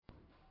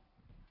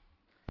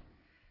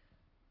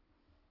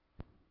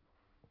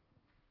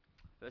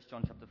1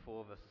 John chapter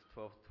 4, verses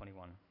 12 to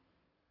 21.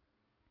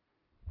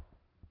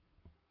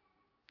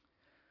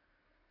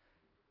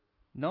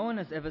 No one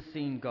has ever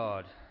seen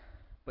God,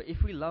 but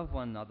if we love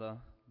one another,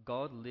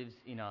 God lives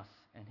in us,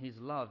 and his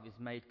love is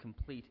made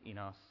complete in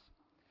us.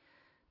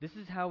 This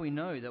is how we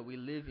know that we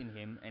live in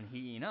him and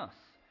he in us.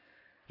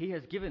 He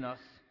has given us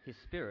his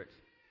Spirit.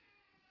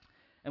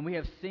 And we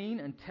have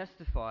seen and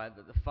testified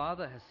that the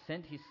Father has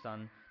sent his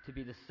Son to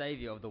be the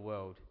Saviour of the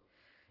world.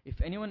 If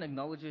anyone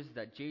acknowledges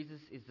that Jesus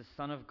is the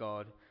Son of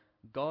God,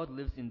 God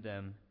lives in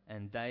them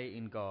and they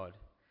in God.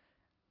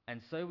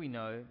 And so we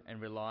know and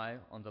rely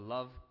on the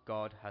love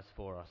God has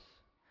for us.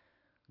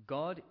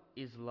 God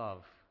is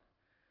love.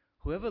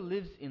 Whoever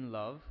lives in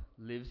love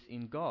lives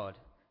in God,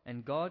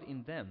 and God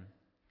in them.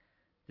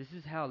 This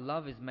is how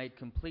love is made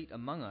complete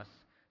among us,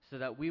 so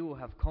that we will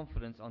have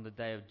confidence on the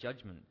day of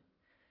judgment.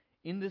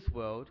 In this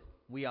world,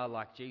 we are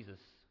like Jesus.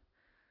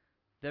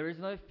 There is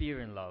no fear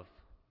in love,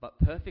 but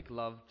perfect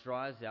love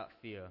drives out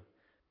fear,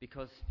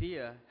 because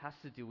fear has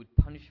to do with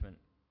punishment.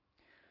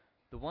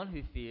 The one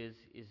who fears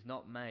is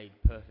not made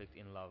perfect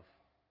in love.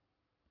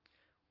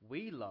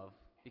 We love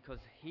because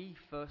he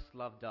first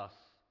loved us.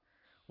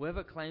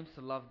 Whoever claims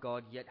to love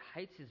God yet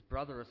hates his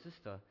brother or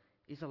sister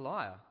is a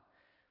liar.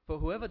 For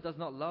whoever does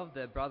not love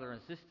their brother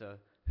and sister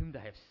whom they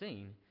have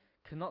seen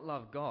cannot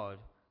love God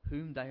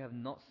whom they have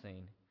not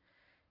seen.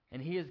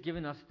 And he has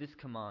given us this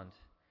command: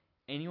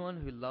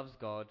 anyone who loves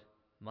God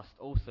must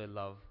also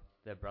love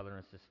their brother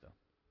and sister.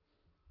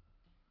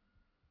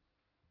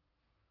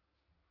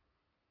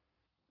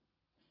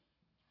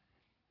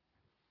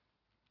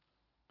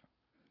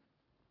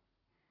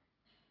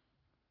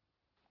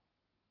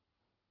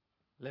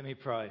 Let me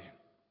pray.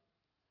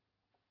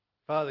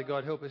 Father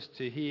God, help us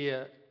to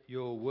hear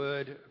your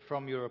word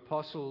from your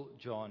Apostle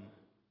John.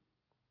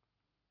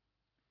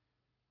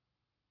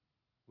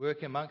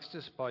 Work amongst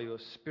us by your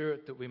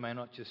Spirit that we may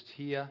not just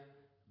hear,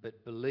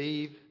 but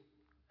believe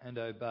and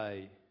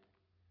obey.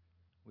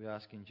 We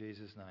ask in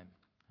Jesus' name.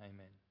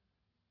 Amen.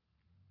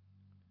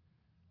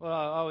 Well,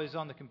 I was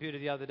on the computer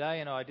the other day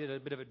and I did a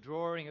bit of a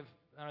drawing of...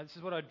 this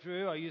is what I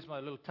drew. I used my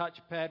little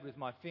touchpad with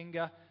my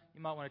finger.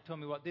 You might want to tell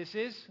me what this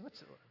is.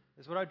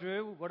 This is what I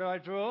drew. What do I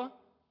draw?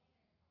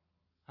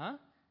 Huh?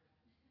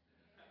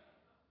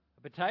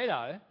 A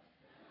potato?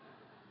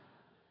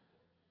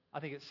 I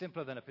think it's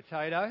simpler than a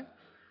potato.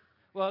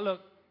 Well,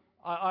 look,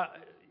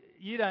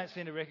 you don't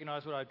seem to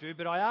recognise what I drew,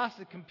 but I asked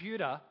the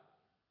computer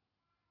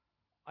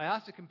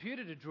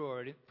to draw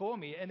it for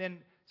me, and then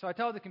so I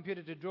told the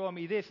computer to draw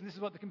me this, and this is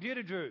what the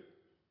computer drew.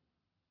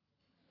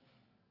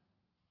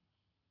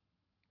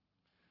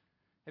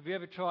 Have you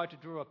ever tried to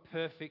draw a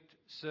perfect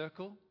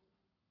circle?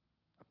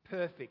 A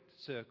perfect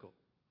circle.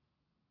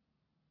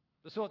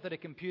 The sort that a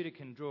computer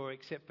can draw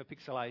except for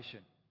pixelation.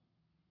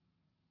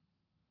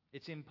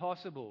 It's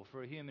impossible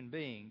for a human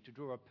being to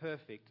draw a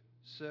perfect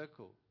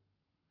circle.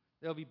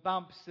 There'll be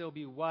bumps, there'll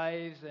be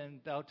waves, and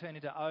they'll turn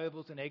into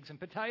ovals and eggs and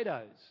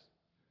potatoes.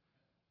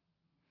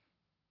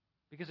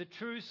 Because a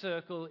true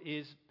circle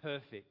is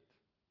perfect.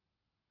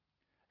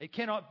 It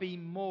cannot be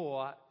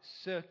more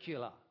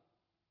circular.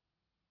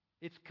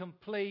 It's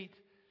complete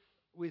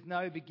with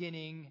no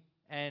beginning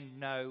and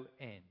no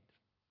end.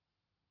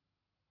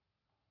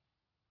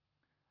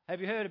 Have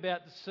you heard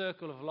about the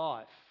circle of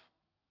life?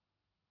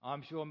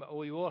 I'm sure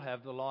you all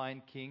have, The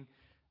Lion King.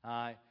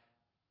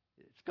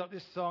 It's got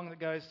this song that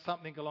goes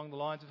something along the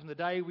lines of, from the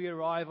day we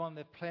arrive on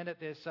the planet,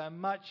 there's so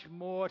much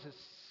more to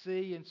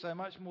see and so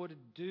much more to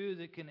do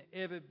that can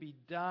ever be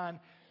done.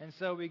 And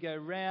so we go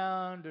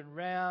round and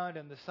round,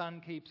 and the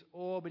sun keeps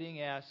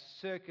orbiting our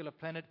circular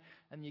planet.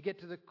 And you get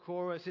to the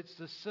chorus, it's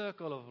the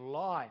circle of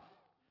life.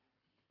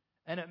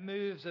 And it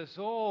moves us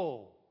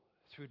all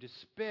through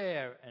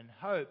despair and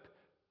hope,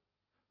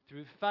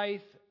 through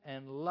faith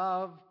and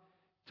love,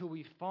 till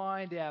we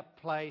find our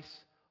place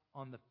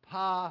on the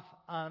path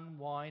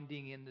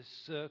unwinding in the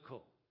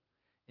circle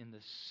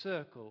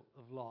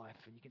of life.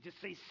 And you can just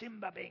see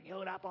Simba being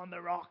held up on the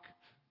rock.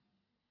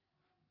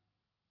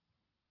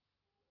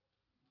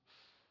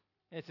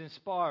 It's an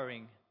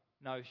inspiring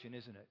notion,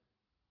 isn't it?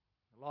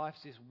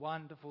 Life's this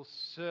wonderful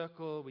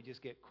circle. We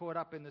just get caught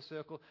up in the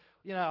circle.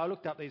 You know, I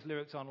looked up these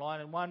lyrics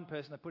online, and one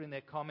person, they put in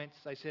their comments,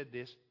 they said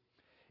this: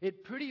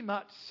 it pretty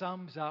much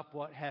sums up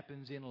what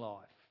happens in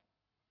life.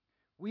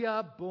 We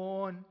are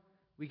born,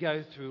 we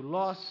go through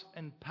loss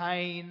and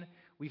pain,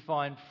 we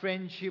find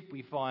friendship,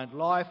 we find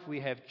life,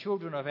 we have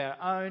children of our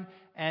own,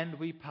 and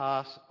we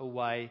pass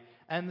away.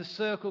 And the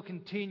circle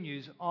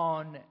continues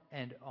on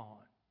and on.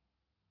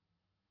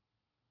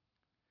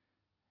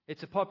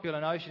 It's a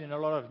popular notion in a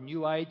lot of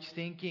New Age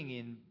thinking,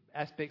 in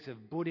aspects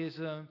of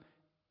Buddhism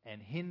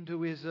and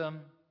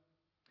Hinduism.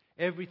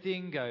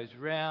 Everything goes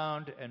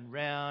round and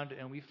round,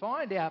 and we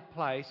find our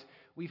place,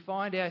 we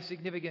find our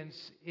significance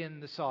in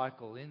the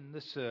cycle, in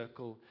the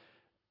circle,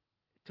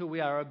 till we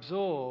are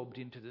absorbed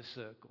into the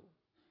circle.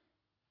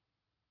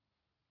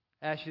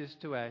 Ashes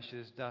to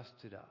ashes, dust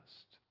to dust.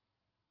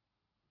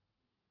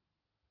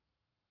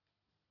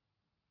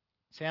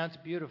 Sounds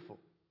beautiful,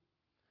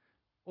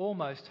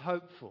 almost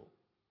hopeful.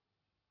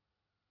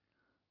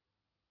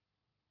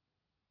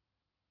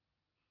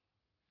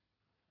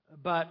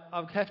 But I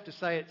would have to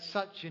say it's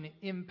such an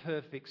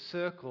imperfect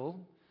circle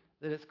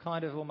that it's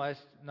kind of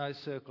almost no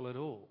circle at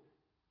all.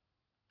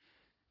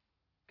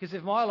 Because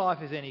if my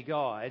life is any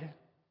guide,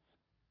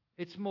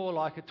 it's more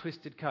like a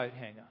twisted coat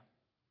hanger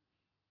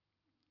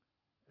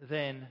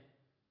than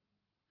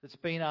that's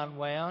been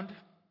unwound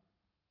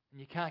and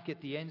you can't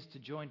get the ends to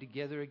join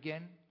together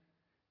again.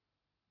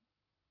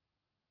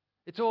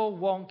 It's all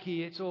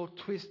wonky, it's all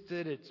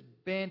twisted, it's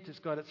bent, it's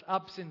got its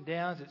ups and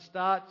downs. It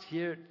starts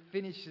here, it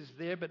finishes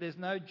there, but there's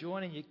no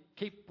joining. You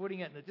keep putting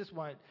it and it just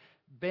won't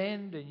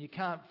bend and you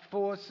can't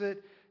force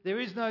it. There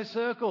is no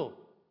circle.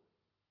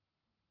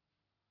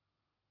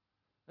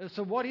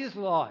 So what is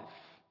life?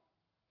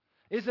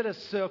 Is it a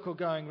circle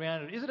going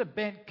round? Is it a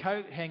bent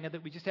coat hanger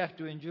that we just have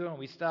to endure and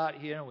we start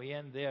here and we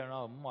end there and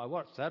oh my,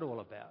 what's that all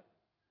about?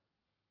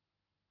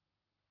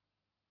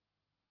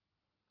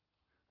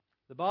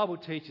 The Bible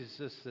teaches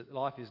us that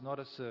life is not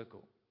a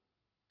circle.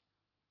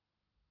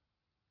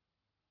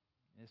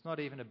 It's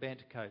not even a bent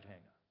coat hanger.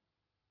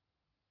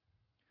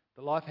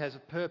 That life has a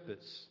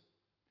purpose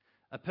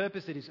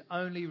that is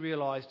only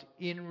realised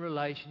in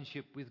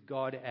relationship with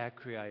God, our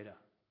Creator.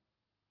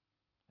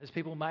 As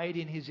people made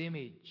in His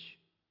image,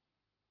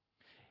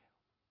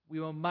 we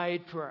were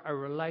made for a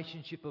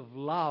relationship of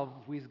love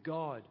with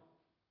God.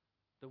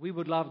 That we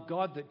would love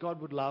God, that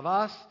God would love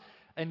us,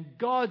 and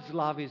God's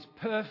love is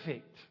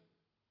perfect.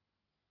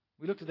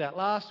 We looked at that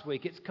last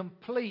week. It's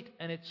complete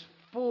and it's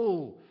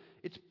full.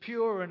 It's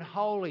pure and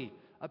holy.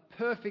 A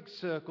perfect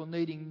circle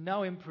needing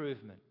no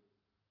improvement.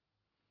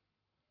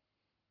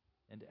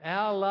 And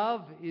our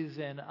love is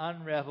an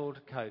unravelled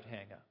coat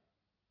hanger,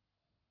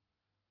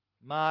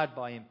 marred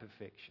by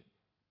imperfection.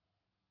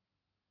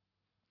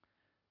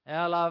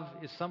 Our love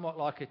is somewhat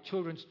like a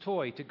children's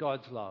toy to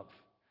God's love.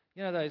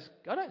 You know those,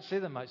 I don't see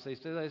them much these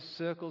days, those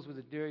circles with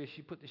the areas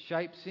you put the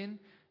shapes in.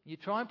 You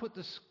try and put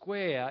the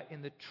square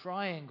in the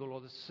triangle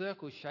or the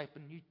circle shape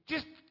and you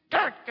just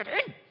can't get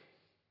in.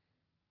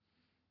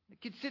 The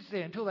kid sits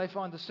there until they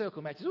find the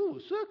circle matches. Ooh,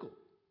 a circle.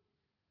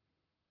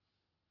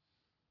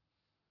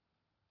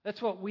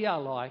 That's what we are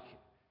like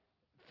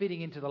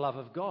fitting into the love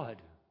of God.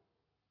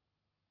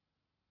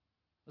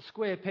 A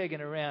square peg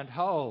in a round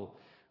hole.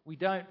 We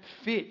don't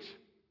fit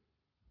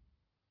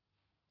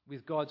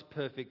with God's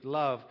perfect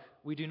love.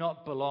 We do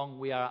not belong.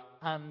 We are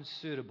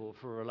unsuitable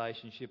for a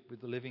relationship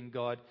with the living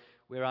God.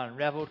 We're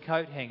unravelled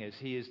coat hangers.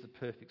 He is the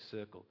perfect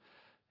circle.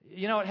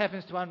 You know what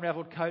happens to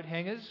unravelled coat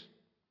hangers?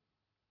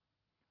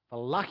 The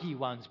lucky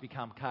ones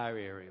become car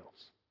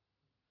aerials.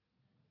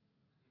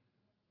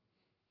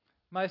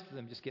 Most of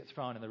them just get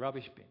thrown in the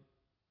rubbish bin.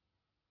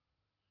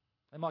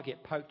 They might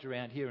get poked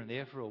around here and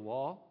there for a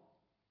while.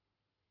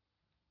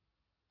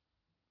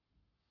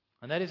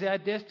 And that is our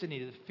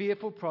destiny, the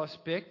fearful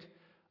prospect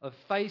of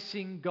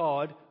facing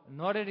God,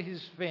 not as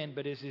His friend,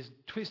 but as His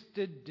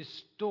twisted,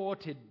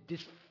 distorted,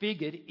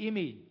 disfigured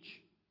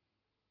image,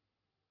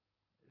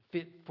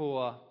 fit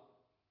for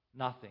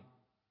nothing.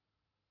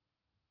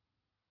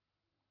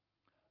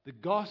 The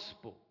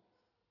gospel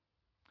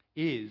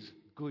is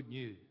good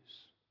news.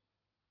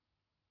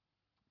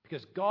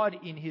 Because God,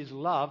 in His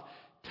love,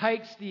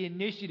 takes the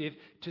initiative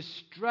to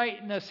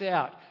straighten us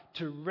out,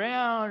 to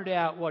round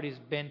out what is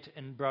bent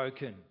and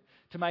broken,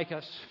 to make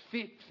us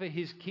fit for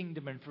His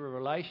kingdom and for a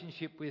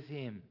relationship with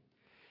Him.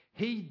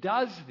 He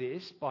does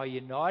this by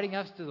uniting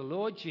us to the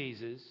Lord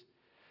Jesus,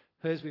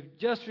 who, as we've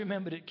just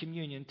remembered at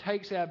communion,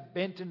 takes our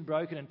bent and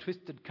broken and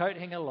twisted coat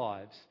hanger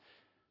lives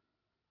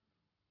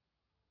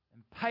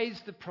and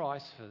pays the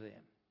price for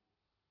them,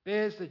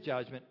 bears the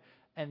judgment,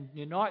 and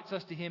unites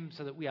us to Him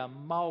so that we are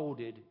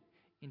moulded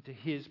into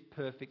His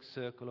perfect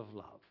circle of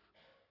love.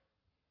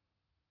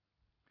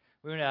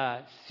 We're in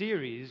our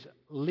series,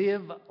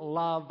 Live,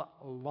 Love,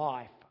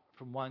 Life,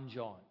 from 1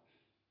 John.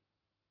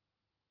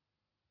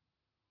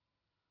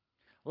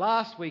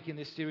 Last week in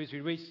this series,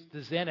 we reached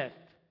the zenith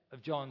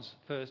of John's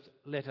first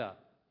letter,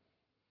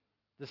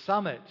 the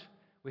summit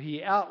where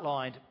he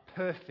outlined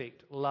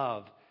perfect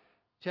love.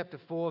 Chapter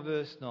 4,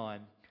 verse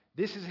 9.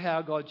 This is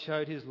how God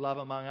showed His love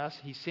among us.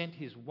 He sent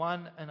His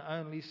one and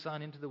only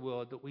Son into the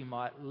world that we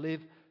might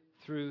live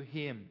through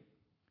Him.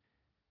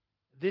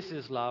 This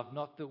is love,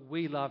 not that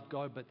we loved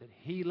God, but that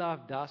He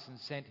loved us and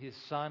sent His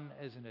Son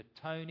as an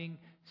atoning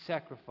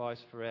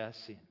sacrifice for our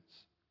sins.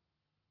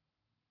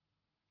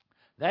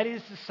 That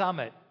is the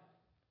summit.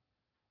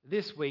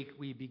 This week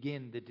we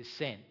begin the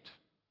descent.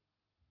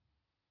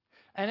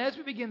 And as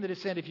we begin the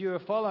descent, if you were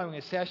following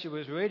as Sasha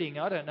was reading,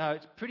 I don't know,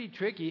 it's pretty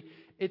tricky.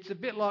 It's a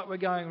bit like we're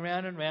going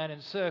round and round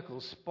in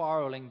circles,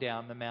 spiralling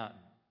down the mountain.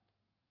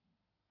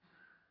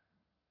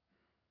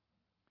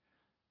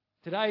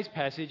 Today's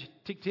passage,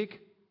 tick, tick,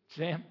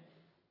 Sam.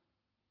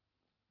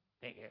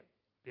 Thank you.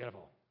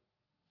 Beautiful.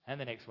 And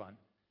the next one.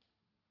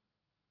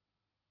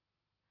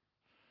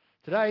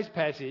 Today's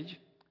passage,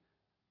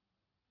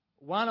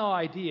 one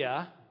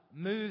idea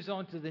moves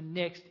on to the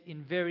next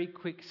in very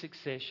quick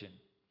succession.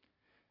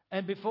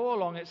 And before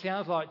long, it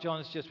sounds like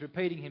John's just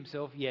repeating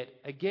himself yet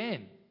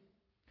again.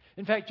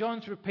 In fact,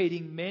 John's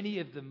repeating many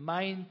of the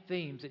main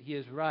themes that he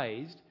has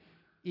raised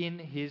in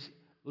his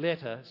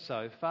letter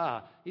so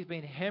far. He's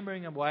been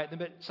hammering away at them,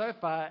 but so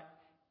far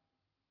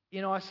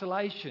in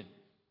isolation.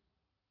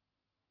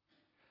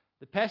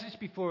 The passage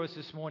before us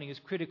this morning is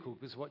critical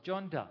because what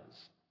John does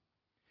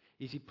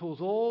is he pulls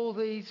all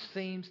these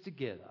themes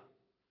together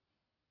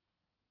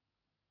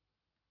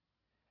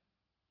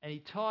and he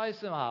ties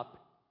them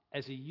up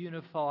as a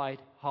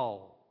unified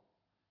whole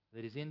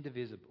that is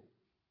indivisible.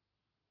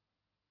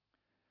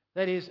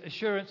 That is,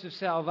 assurance of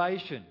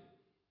salvation.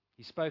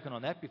 He's spoken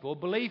on that before.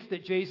 Belief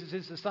that Jesus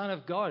is the Son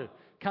of God,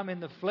 come in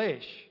the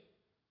flesh.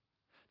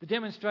 The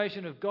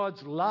demonstration of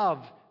God's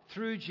love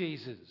through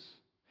Jesus.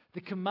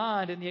 The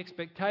command and the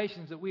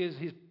expectations that we as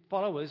His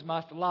followers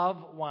must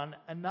love one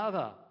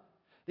another.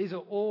 These are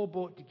all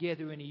brought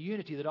together in a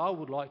unity that I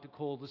would like to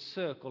call the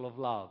circle of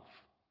love.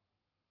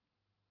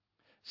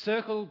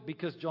 Circle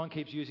because John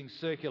keeps using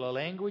circular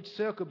language.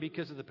 Circle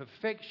because of the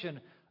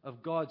perfection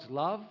of God's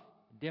love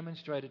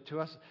demonstrated to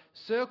us.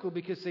 Circle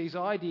because these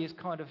ideas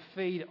kind of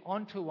feed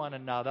onto one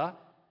another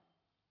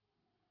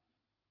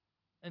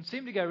and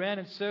seem to go around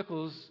in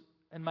circles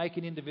and make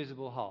an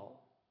indivisible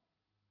whole.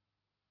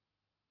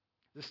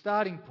 The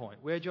starting point,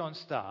 where John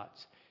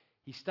starts,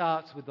 he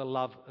starts with the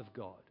love of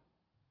God.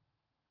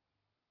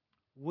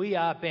 We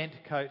are bent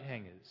coat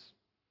hangers.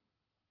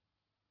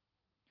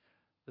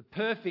 The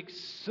perfect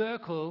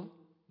circle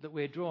that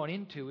we're drawn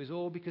into is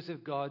all because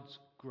of God's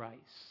grace.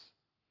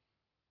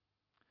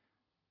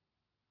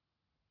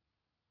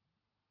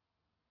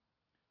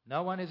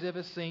 No one has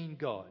ever seen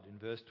God, in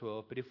verse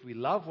 12, but if we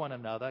love one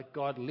another,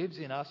 God lives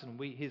in us and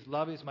His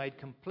love is made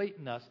complete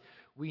in us.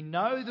 We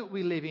know that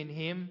we live in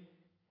Him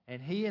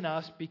and He in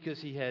us because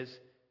He has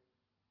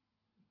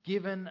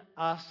given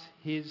us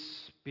His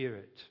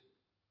Spirit.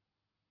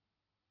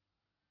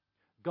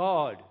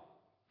 God,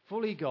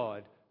 fully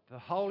God, the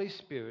Holy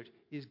Spirit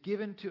is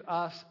given to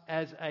us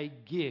as a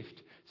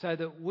gift so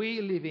that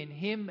we live in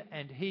Him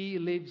and He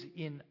lives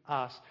in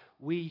us.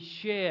 We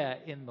share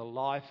in the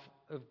life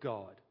of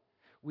God.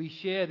 We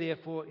share,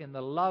 therefore, in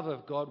the love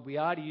of God. We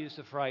are, to use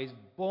the phrase,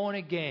 born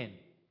again.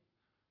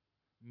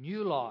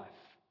 New life.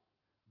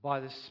 By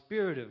the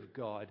Spirit of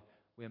God,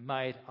 we're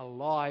made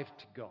alive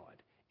to God.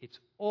 It's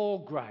all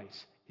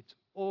grace. It's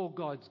all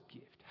God's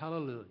gift.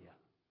 Hallelujah.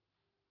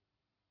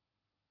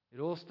 It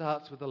all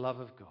starts with the love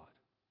of God.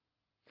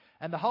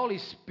 And the Holy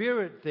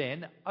Spirit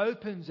then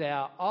opens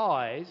our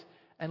eyes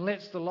and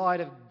lets the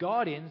light of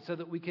God in so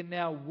that we can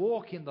now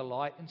walk in the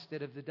light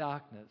instead of the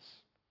darkness.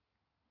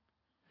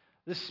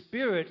 The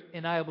Spirit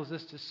enables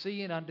us to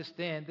see and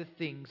understand the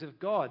things of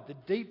God, the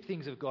deep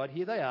things of God.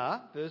 Here they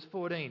are, verse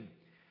 14.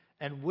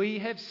 And we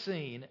have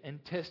seen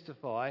and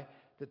testify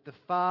that the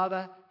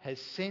Father has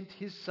sent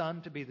His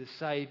Son to be the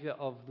Saviour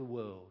of the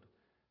world.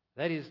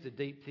 That is the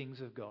deep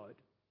things of God.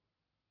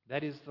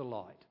 That is the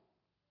light.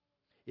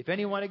 If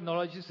anyone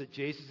acknowledges that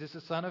Jesus is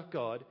the Son of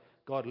God,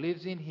 God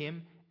lives in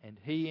Him and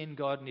He in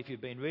God. And if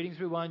you've been reading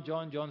through 1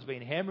 John, John's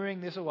been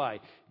hammering this away.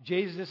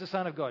 Jesus is the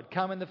Son of God,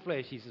 come in the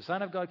flesh. He's the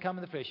Son of God, come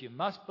in the flesh. You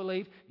must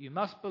believe, you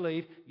must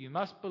believe, you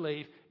must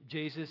believe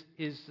Jesus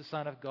is the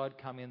Son of God,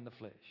 come in the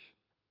flesh.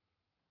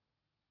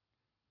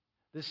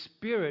 The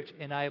Spirit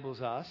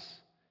enables us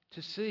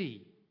to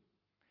see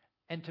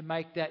and to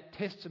make that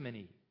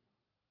testimony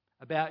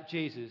about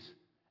Jesus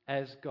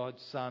as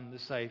God's Son, the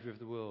Saviour of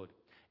the world.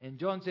 And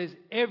John says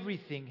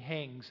everything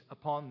hangs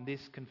upon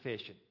this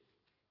confession.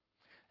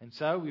 And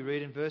so we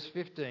read in verse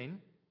 15,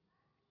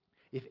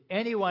 if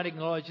anyone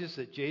acknowledges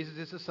that Jesus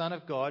is the Son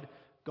of God,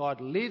 God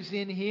lives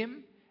in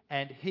him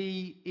and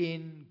he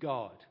in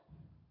God.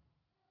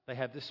 They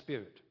have the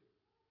Spirit.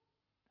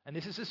 And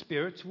this is the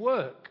Spirit's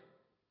work.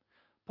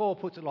 Paul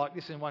puts it like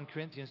this in 1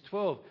 Corinthians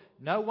 12.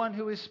 No one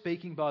who is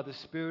speaking by the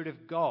Spirit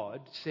of God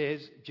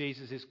says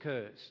Jesus is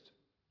cursed.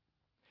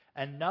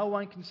 And no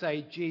one can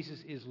say Jesus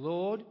is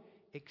Lord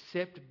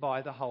except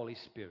by the Holy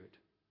Spirit.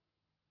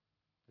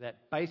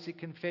 That basic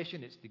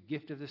confession, it's the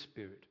gift of the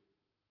Spirit.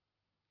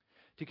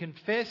 To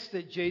confess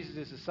that Jesus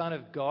is the Son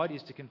of God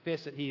is to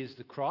confess that He is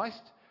the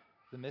Christ,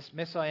 the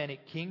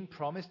Messianic King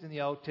promised in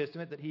the Old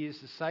Testament, that He is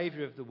the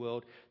Saviour of the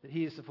world, that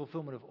He is the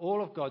fulfillment of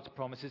all of God's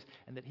promises,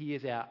 and that He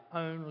is our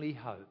only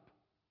hope.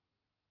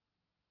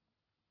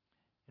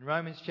 In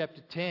Romans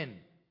chapter 10,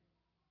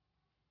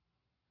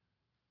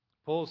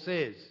 Paul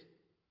says,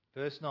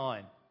 verse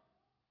 9,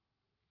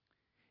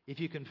 if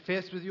you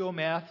confess with your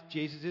mouth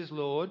Jesus is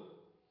Lord,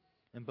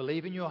 and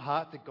believe in your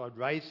heart that God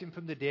raised Him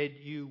from the dead,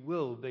 you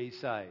will be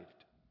saved.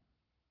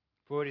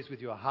 For it is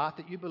with your heart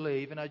that you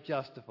believe and are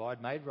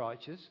justified, made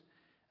righteous,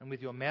 and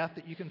with your mouth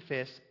that you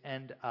confess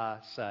and are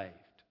saved.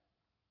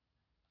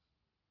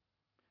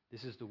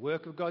 This is the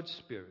work of God's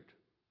Spirit.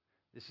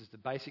 This is the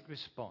basic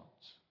response.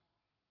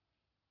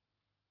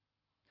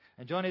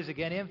 And John is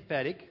again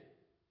emphatic.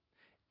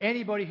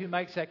 Anybody who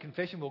makes that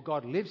confession, well,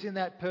 God lives in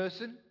that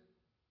person,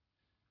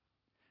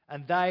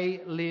 and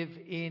they live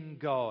in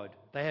God.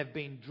 They have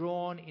been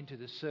drawn into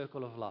the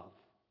circle of love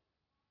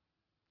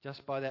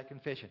just by that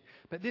confession.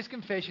 But this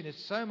confession is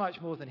so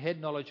much more than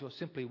head knowledge or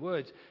simply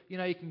words. You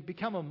know, you can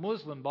become a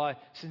Muslim by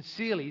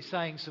sincerely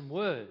saying some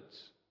words.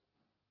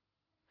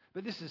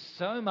 But this is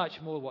so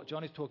much more what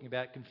John is talking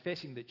about,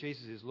 confessing that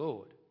Jesus is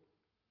Lord.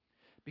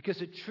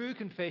 Because a true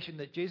confession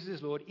that Jesus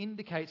is Lord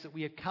indicates that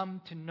we have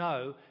come to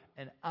know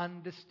and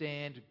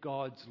understand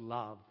God's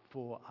love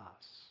for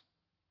us.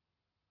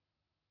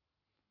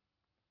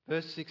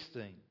 Verse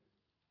 16.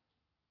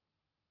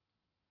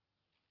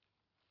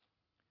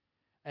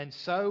 And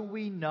so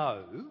we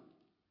know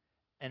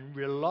and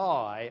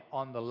rely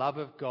on the love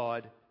of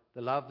God,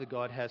 the love that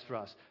God has for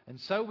us. And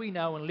so we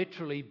know and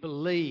literally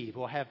believe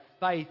or have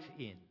faith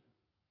in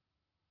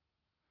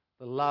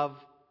the love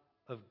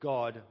of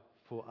God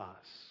for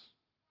us.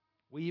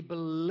 We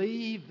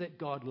believe that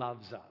God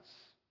loves us.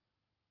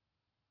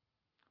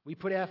 We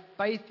put our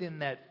faith in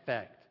that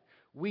fact.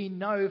 We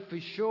know for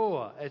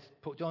sure, as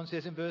John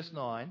says in verse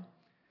 9,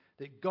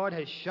 that God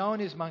has shown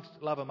his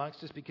love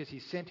amongst us because he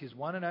sent his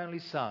one and only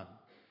Son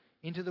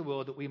into the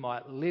world that we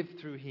might live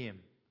through him.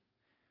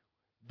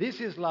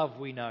 This is love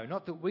we know,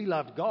 not that we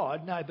loved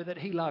God, no, but that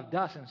he loved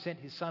us and sent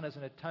his Son as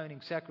an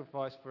atoning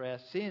sacrifice for our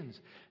sins.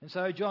 And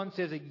so John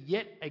says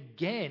yet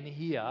again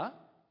here,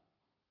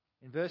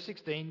 in verse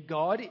 16,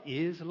 God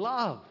is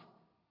love.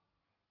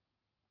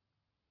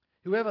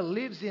 Whoever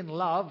lives in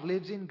love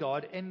lives in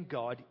God and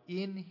God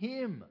in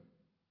him.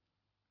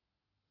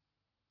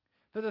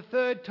 For the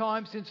third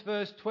time since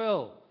verse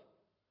 12,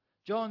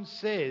 John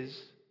says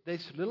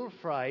this little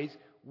phrase,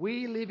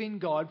 we live in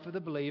God for the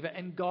believer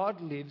and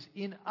God lives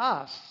in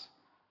us.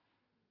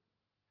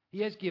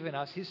 He has given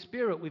us his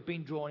Spirit. We've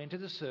been drawn into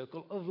the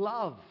circle of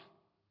love.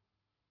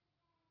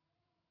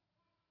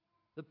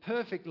 The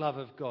perfect love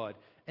of God.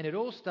 And it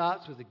all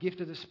starts with the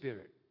gift of the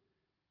Spirit,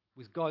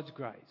 with God's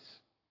grace.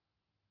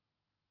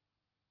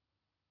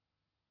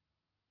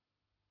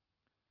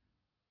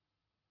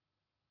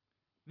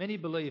 Many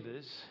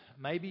believers,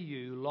 maybe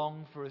you,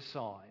 long for a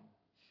sign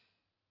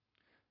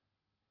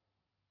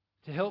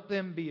to help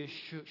them be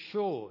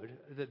assured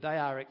that they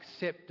are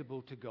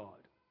acceptable to God.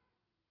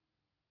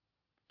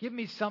 Give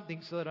me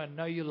something so that I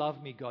know you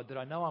love me, God, that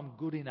I know I'm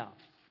good enough.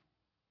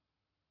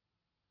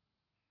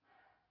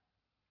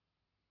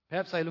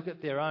 Perhaps they look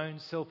at their own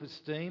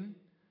self-esteem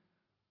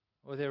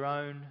or their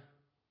own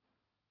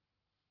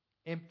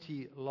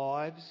empty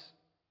lives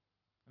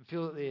and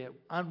feel that they're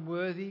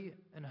unworthy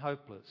and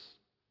hopeless.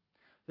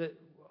 That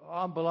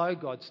I'm below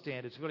God's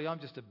standards. Really, I'm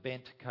just a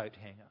bent coat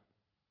hanger.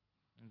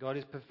 And God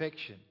is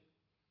perfection.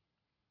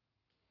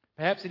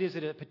 Perhaps it is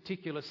that a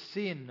particular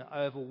sin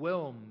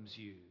overwhelms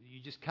you.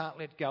 You just can't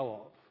let go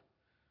of.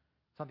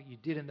 Something you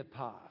did in the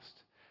past.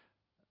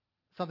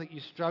 Something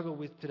you struggle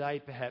with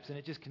today perhaps, and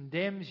it just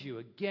condemns you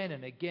again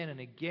and again and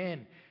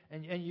again.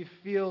 And you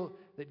feel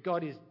that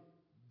God is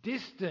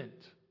distant.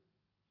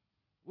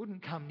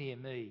 Wouldn't come near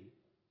me.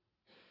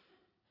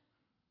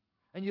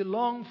 And you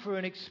long for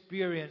an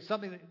experience,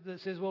 something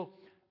that says, well,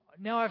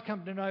 now I've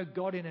come to know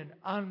God in an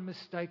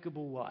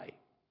unmistakable way.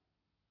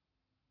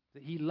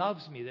 That he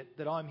loves me,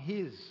 that I'm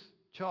his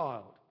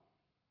child.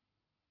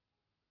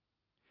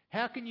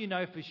 How can you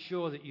know for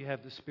sure that you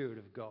have the Spirit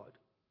of God?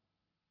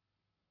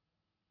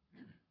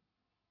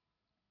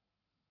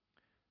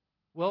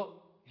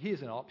 Well,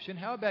 here's an option.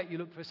 How about you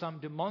look for some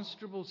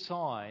demonstrable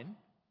sign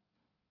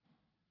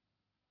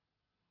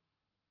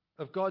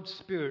of God's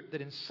Spirit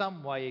that in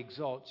some way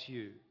exalts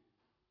you?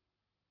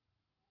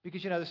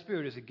 Because the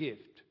Spirit is a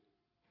gift.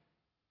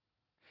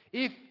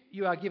 If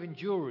you are given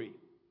jewellery,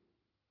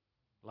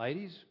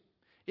 ladies,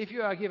 if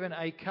you are given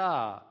a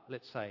car,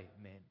 let's say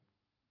men,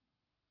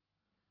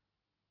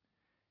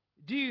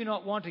 do you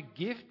not want a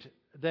gift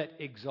that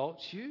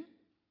exalts you?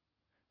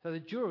 So the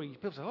jewellery,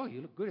 people say, oh,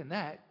 you look good in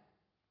that.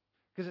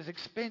 Because it's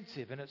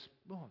expensive and it's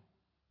a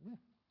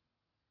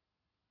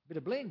bit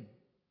of bling.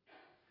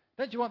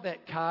 Don't you want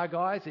that car,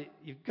 guys?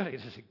 You've got to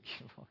just,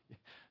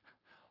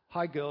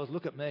 hi girls,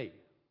 look at me.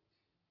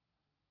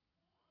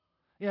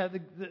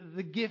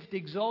 The gift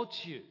exalts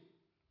you.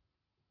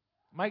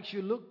 Makes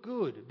you look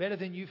good, better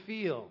than you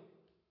feel.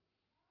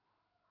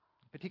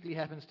 It particularly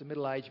happens to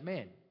middle-aged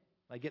men.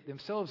 They get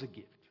themselves a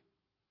gift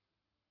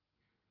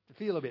to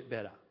feel a bit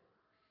better.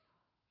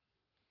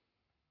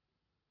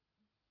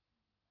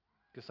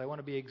 Because they want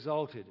to be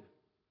exalted.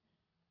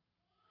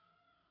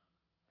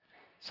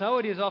 So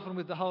it is often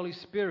with the Holy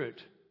Spirit.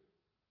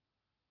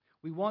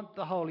 We want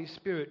the Holy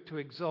Spirit to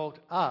exalt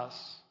us.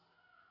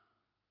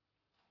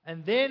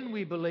 And then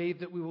we believe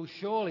that we will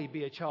surely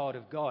be a child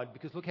of God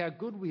because look how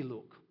good we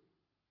look.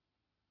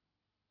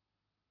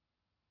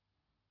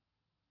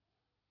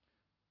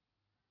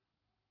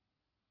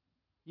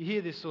 You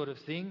hear this sort of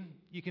thing.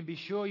 You can be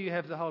sure you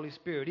have the Holy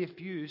Spirit if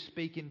you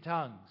speak in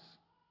tongues.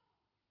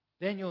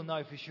 Then you'll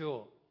know for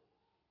sure.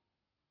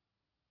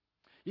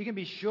 You can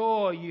be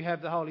sure you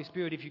have the Holy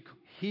Spirit if you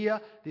hear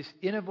this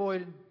inner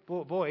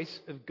voice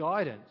of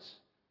guidance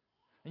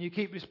and you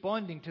keep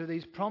responding to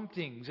these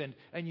promptings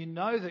and you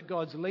know that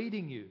God's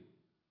leading you.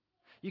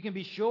 You can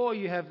be sure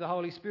you have the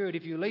Holy Spirit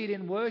if you lead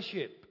in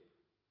worship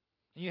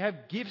and you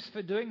have gifts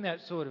for doing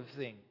that sort of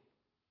thing.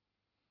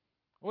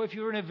 Or if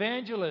you're an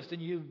evangelist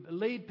and you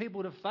lead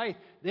people to faith,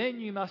 then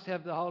you must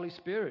have the Holy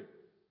Spirit.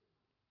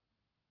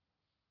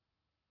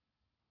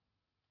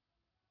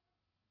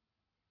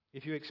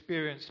 If you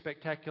experience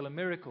spectacular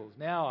miracles,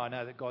 now I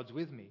know that God's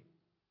with me.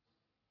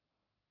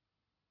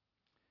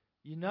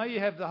 You know you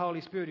have the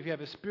Holy Spirit if you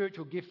have a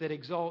spiritual gift that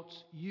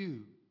exalts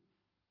you.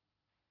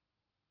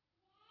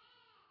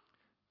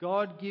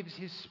 God gives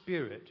His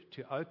Spirit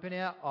to open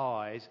our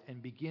eyes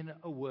and begin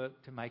a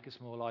work to make us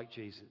more like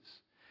Jesus.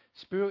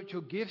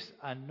 Spiritual gifts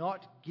are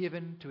not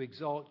given to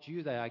exalt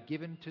you, they are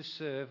given to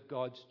serve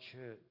God's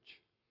church.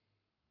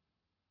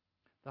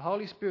 The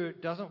Holy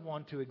Spirit doesn't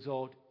want to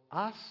exalt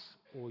us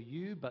or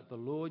you, but the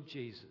Lord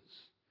Jesus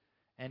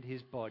and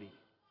His body.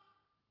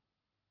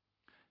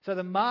 So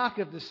the mark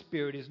of the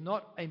Spirit is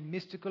not a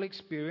mystical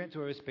experience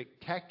or a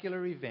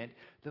spectacular event.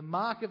 The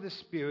mark of the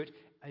Spirit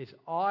is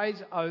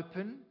eyes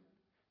open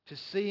to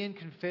see and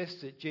confess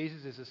that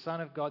Jesus is the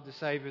Son of God, the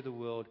Saviour of the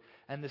world.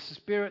 And the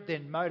Spirit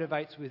then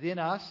motivates within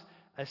us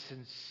a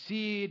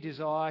sincere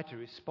desire to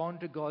respond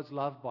to God's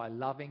love by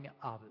loving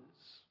others.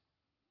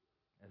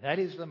 And that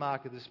is the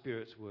mark of the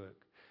Spirit's work.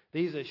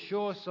 These are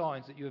sure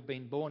signs that you have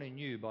been born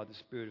anew by the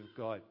Spirit of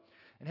God.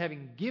 And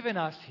having given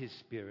us His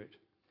Spirit,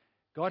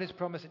 God has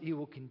promised that He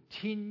will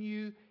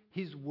continue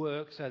His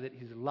work so that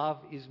His love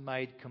is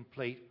made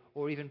complete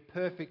or even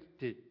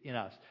perfected in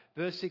us.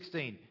 Verse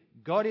 16,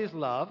 God is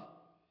love.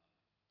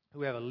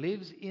 Whoever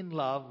lives in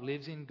love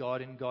lives in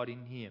God and God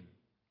in him.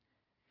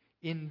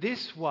 In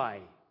this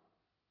way,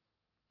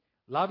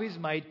 love is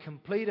made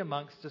complete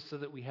amongst us so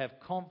that we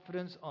have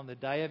confidence on the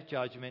day of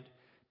judgment,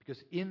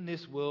 because in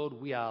this world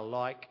we are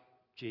like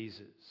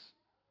Jesus.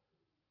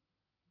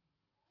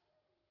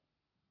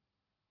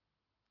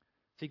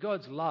 See,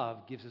 God's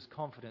love gives us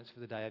confidence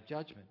for the day of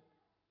judgment.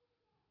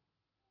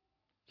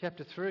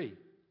 Chapter 3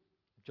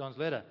 of John's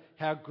letter.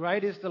 How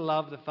great is the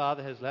love the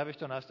Father has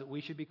lavished on us that we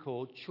should be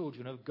called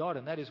children of God.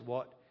 And that is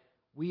what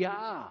we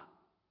are.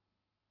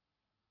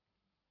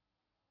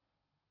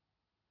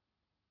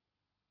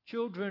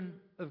 Children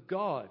of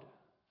God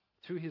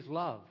through His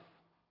love.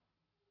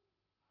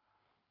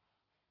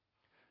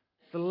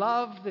 The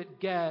love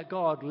that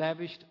God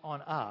lavished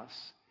on us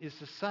is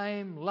the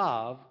same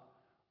love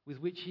with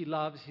which He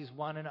loves His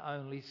one and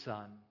only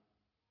Son.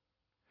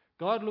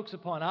 God looks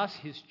upon us,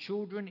 His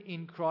children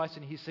in Christ,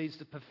 and He sees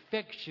the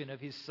perfection of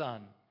His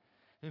Son,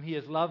 whom He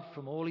has loved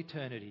from all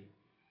eternity.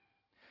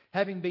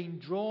 Having been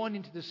drawn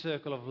into the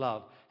circle of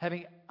love,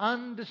 having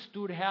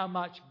understood how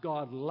much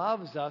God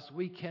loves us,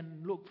 we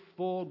can look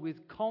forward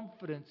with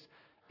confidence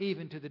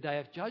even to the day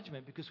of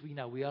judgment, because we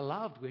know we are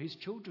loved, we're His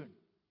children.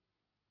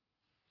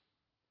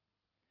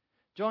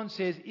 John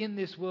says, in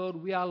this world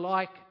we are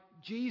like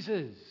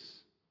Jesus.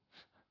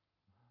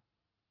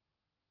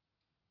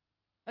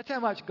 That's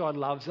how much God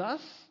loves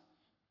us.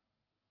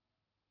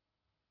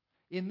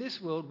 In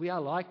this world, we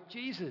are like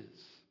Jesus.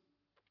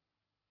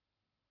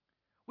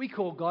 We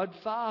call God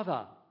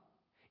Father.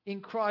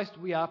 In Christ,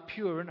 we are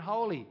pure and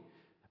holy.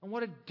 And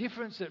what a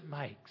difference it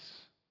makes.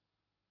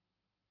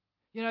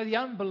 You know, the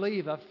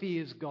unbeliever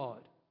fears God.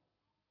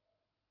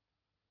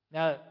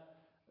 Now,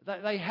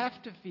 they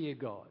have to fear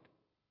God.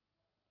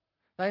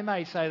 They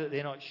may say that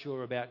they're not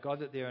sure about God,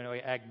 that they're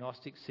an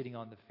agnostic sitting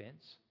on the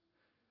fence.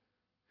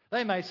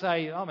 They may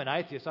say, I'm an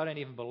atheist, I don't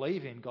even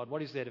believe in God.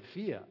 What is there to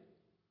fear?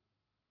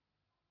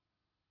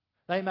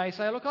 They may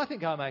say, look, I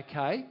think I'm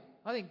okay.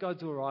 I think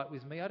God's all right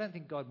with me. I don't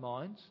think God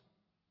minds.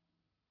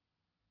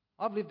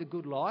 I've lived a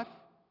good life.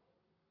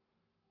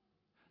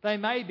 They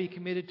may be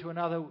committed to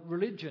another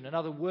religion,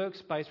 another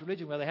works-based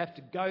religion, where they have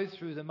to go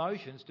through the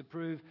motions to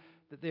prove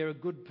that they're a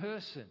good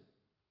person.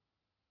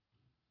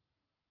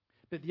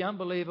 But the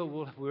unbeliever,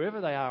 will,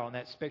 wherever they are on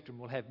that spectrum,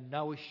 will have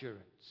no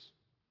assurance.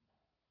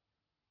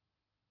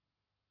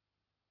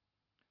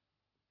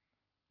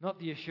 Not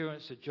the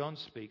assurance that John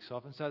speaks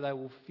of, and so they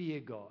will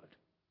fear God.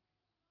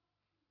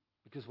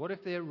 Because what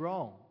if they're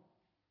wrong?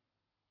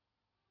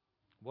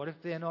 What if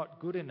they're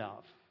not good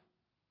enough?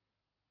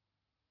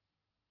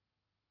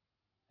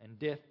 And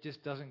death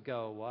just doesn't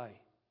go away.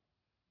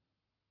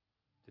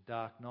 The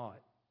dark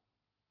night.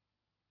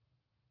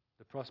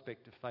 The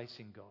prospect of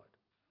facing God.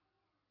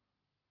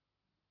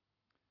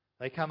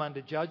 They come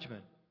under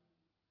judgment.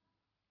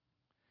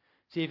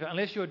 See,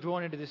 unless you're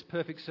drawn into this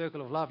perfect circle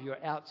of love,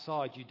 you're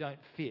outside, you don't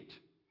fit.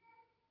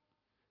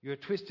 You're a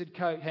twisted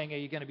coat hanger,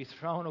 you're going to be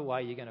thrown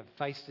away, you're going to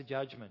face the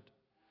judgment.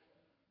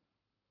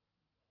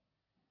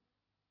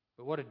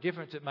 But what a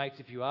difference it makes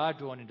if you are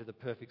drawn into the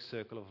perfect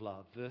circle of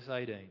love. Verse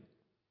 18.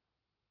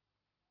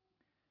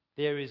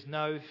 There is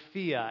no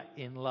fear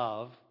in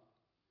love,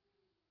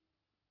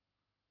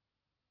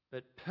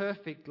 but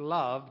perfect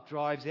love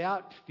drives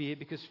out fear,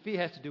 because fear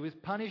has to do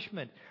with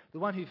punishment. The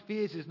one who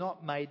fears is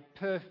not made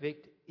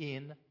perfect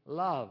in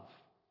love.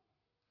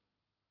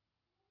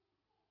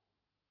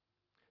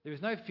 There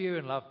is no fear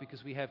in love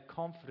because we have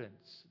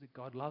confidence that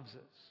God loves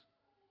us.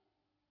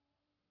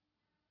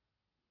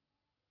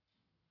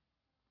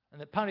 And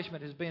that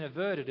punishment has been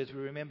averted as we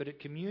remembered at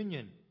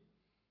communion.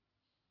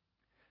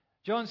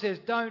 John says,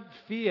 don't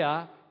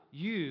fear,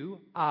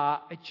 you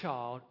are a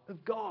child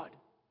of God.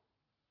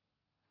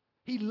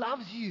 He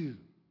loves you.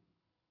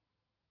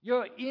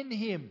 You're in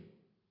Him.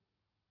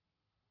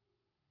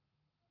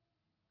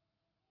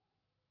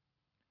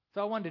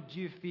 So I wonder, do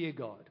you fear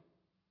God?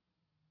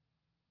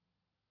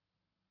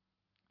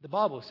 The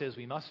Bible says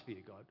we must fear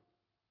God.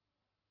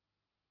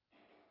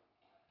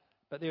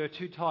 But there are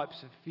two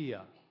types of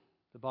fear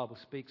the Bible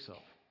speaks of.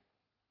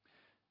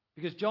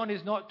 Because John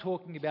is not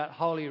talking about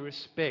holy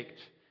respect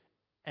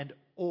and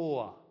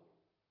awe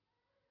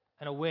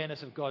and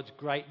awareness of God's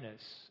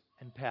greatness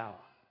and power.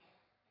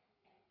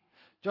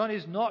 John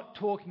is not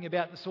talking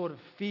about the sort of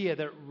fear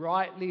that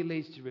rightly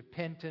leads to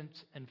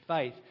repentance and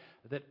faith,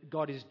 that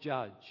God is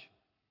judge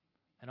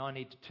and I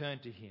need to turn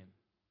to Him.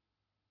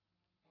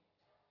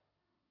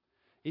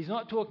 He's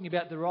not talking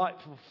about the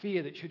rightful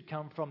fear that should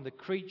come from the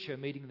creature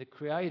meeting the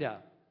Creator,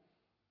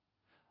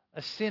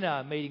 a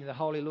sinner meeting the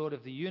Holy Lord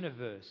of the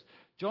universe.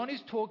 John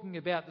is talking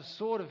about the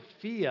sort of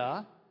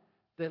fear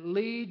that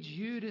leads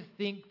you to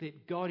think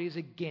that God is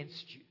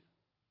against you.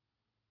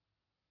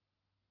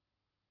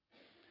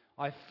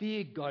 I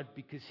fear God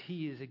because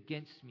He is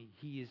against me.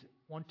 He is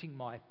wanting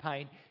my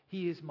pain.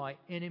 He is my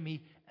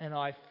enemy, and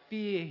I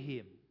fear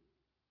Him.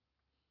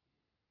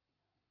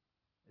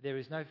 There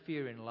is no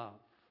fear in love.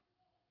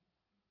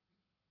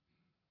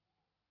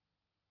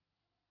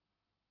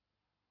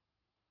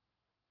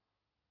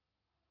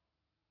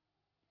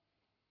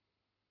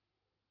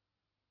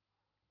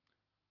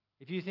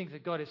 If you think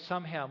that God is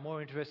somehow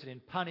more interested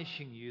in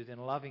punishing you than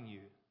loving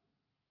you,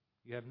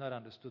 you have not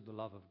understood the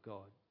love of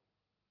God.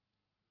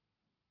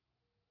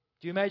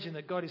 Do you imagine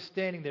that God is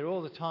standing there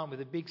all the time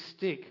with a big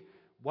stick,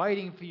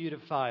 waiting for you to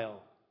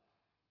fail,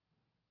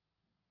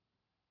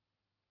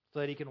 so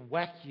that He can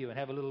whack you and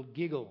have a little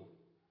giggle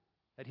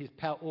at His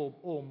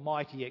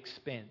almighty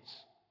expense?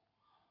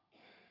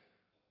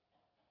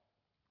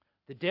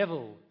 The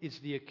devil is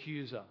the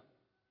accuser.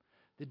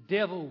 The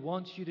devil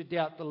wants you to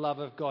doubt the love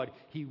of God.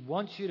 He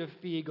wants you to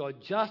fear God,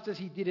 just as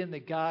he did in the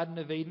Garden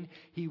of Eden.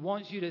 He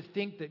wants you to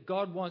think that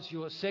God wants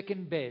your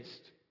second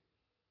best.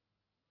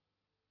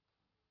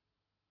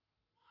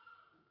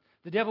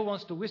 The devil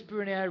wants to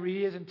whisper in our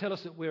ears and tell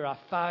us that we're a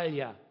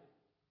failure.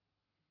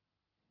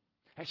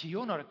 Actually,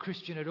 you're not a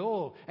Christian at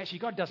all. Actually,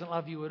 God doesn't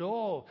love you at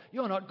all.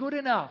 You're not good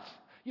enough.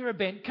 You're a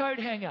bent coat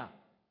hanger.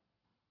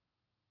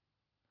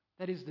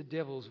 That is the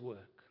devil's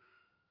work.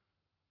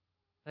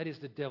 That is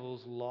the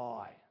devil's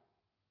lie.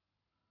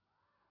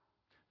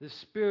 The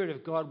Spirit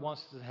of God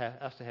wants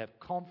us to have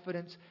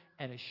confidence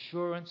and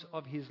assurance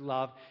of His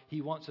love.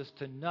 He wants us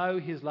to know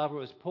His love,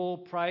 or as Paul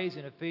prays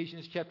in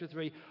Ephesians chapter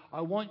 3,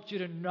 I want you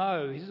to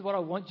know, this is what I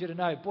want you to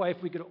know. Boy,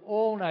 if we could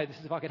all know this,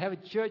 if I could have a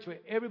church where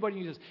everybody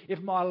knew this,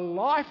 if my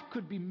life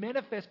could be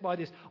manifest by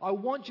this, I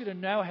want you to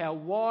know how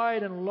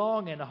wide and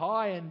long and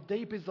high and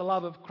deep is the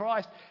love of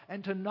Christ,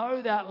 and to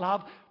know that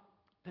love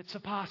that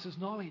surpasses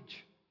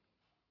knowledge,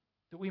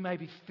 that we may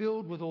be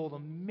filled with all the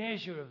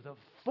measure of the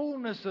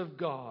fullness of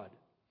God.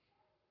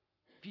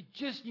 If you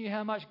just knew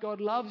how much God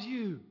loves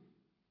you.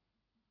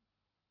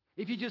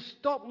 If you just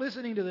stop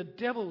listening to the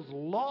devil's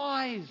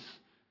lies.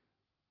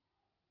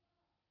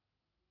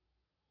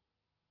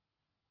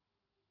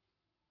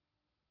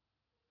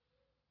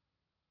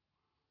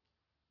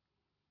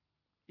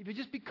 If you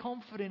just be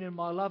confident in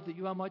my love that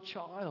you are my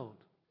child.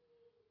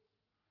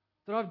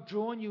 That I've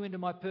drawn you into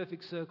my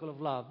perfect circle of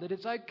love. That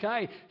it's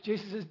okay.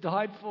 Jesus has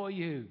died for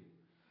you.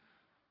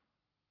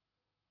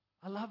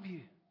 I love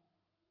you.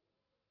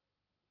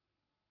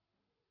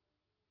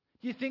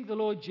 Do you think the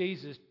Lord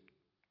Jesus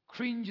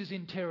cringes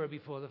in terror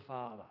before the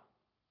Father?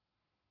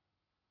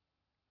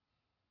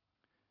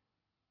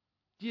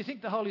 Do you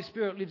think the Holy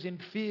Spirit lives in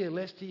fear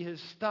lest He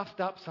has stuffed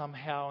up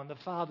somehow and the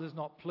Father's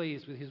not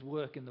pleased with His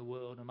work in the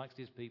world amongst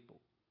His people?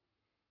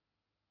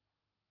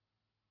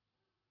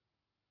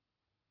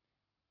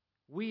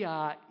 We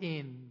are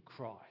in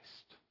Christ.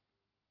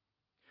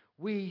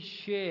 We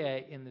share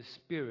in the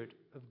Spirit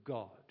of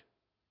God.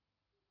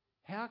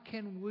 How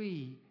can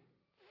we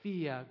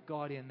fear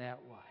God in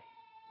that way?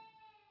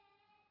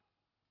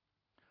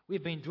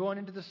 We've been drawn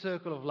into the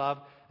circle of love,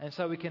 and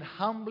so we can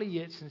humbly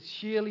yet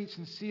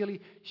sincerely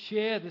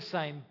share the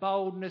same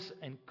boldness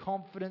and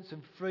confidence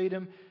and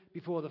freedom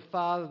before the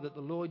Father that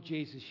the Lord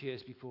Jesus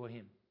shares before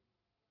Him.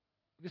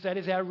 Because that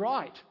is our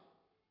right.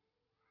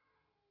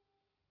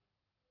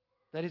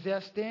 That is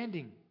our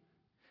standing.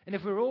 And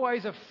if we're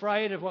always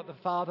afraid of what the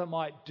Father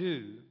might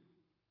do,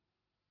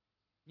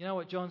 you know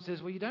what John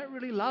says? Well, you don't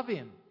really love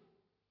Him.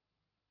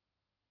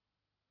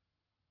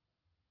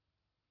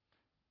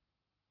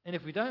 And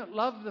if we don't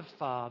love the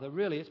Father,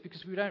 really, it's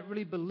because we don't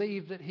really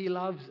believe that He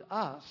loves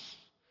us.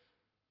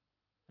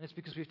 And it's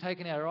because we've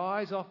taken our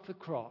eyes off the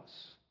cross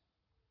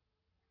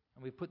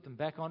and we put them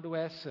back onto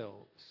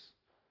ourselves.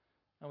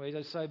 And we're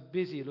just so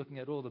busy looking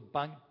at all the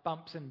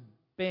bumps and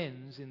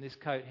bends in this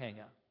coat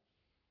hanger.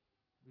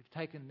 We've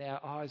taken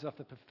our eyes off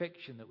the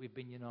perfection that we've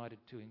been united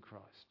to in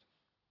Christ.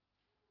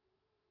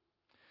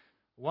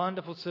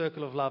 Wonderful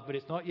circle of love, but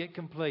it's not yet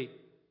complete.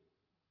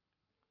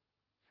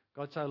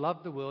 God so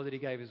loved the world that He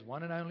gave His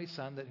one and only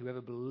Son, that whoever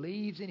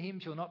believes in Him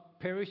shall not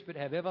perish but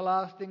have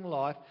everlasting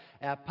life.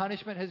 Our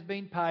punishment has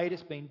been paid.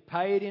 It's been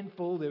paid in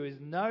full. There is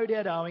no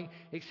debt owing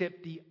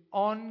except the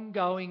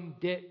ongoing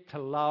debt to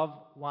love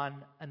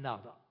one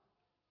another.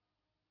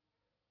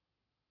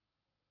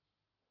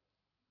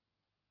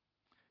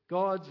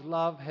 God's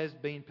love has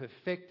been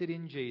perfected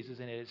in Jesus,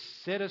 and it has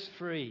set us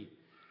free.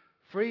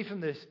 Free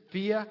from this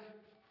fear,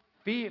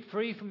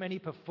 free from any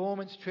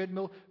performance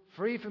treadmill,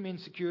 free from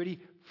insecurity,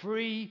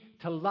 free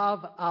to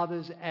love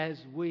others as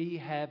we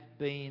have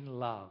been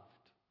loved.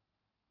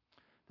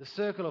 The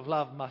circle of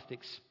love must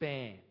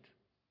expand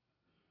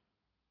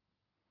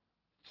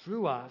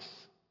through us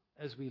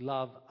as we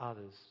love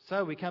others.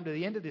 So we come to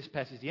the end of this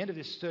passage, the end of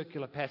this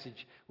circular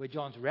passage where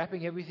John's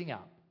wrapping everything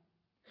up.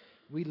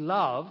 We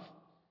love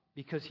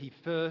because he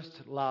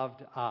first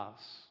loved us.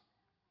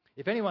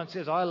 If anyone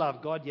says, I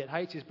love God, yet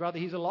hates his brother,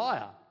 he's a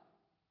liar.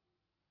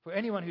 For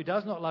anyone who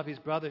does not love his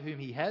brother whom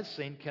he has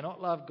seen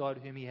cannot love God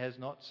whom he has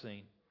not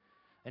seen.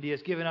 And he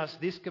has given us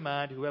this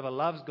command: whoever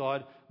loves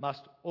God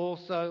must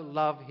also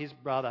love his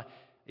brother.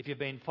 If you've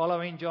been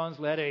following John's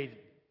letter, he's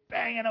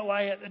banging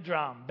away at the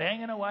drum,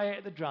 banging away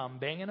at the drum,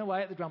 banging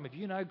away at the drum. If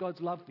you know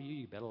God's love for you,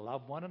 you better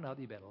love one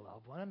another, you better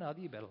love one another,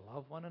 you better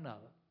love one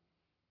another.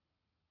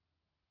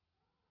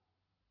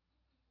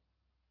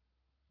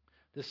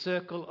 The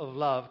circle of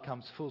love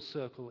comes full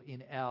circle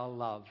in our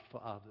love for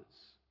others.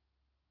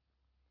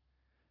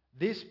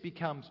 This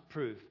becomes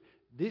proof.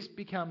 This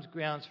becomes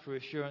grounds for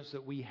assurance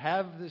that we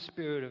have the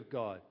Spirit of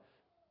God.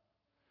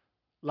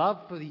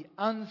 Love for the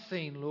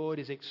unseen Lord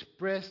is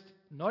expressed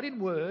not in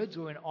words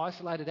or in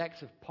isolated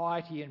acts of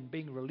piety and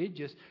being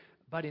religious,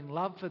 but in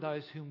love for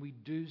those whom we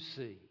do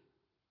see,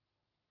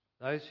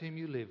 those whom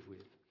you live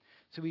with.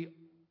 So we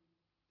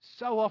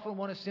so often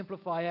want to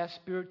simplify our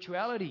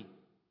spirituality.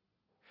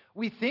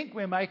 We think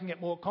we're making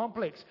it more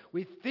complex.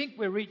 We think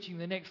we're reaching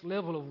the next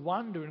level of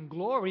wonder and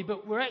glory,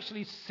 but we're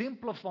actually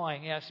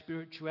simplifying our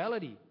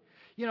spirituality.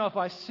 You know, if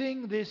I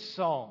sing this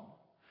song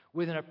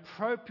with an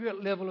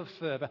appropriate level of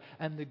fervour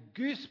and the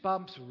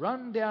goosebumps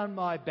run down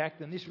my back,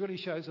 then this really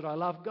shows that I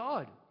love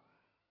God.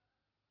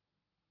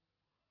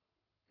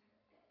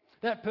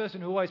 That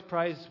person who always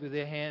prays with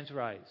their hands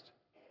raised,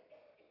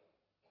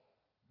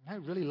 they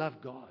really love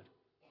God.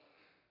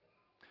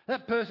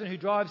 That person who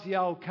drives the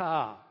old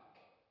car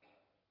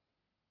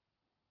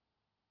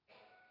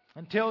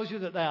and tells you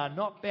that they are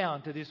not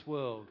bound to this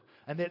world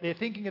and that they're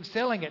thinking of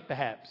selling it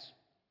perhaps,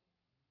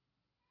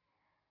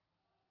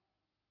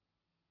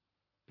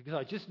 because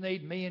I just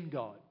need me and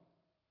God.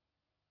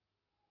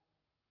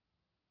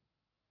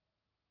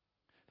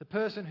 The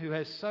person who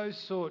has so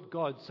sought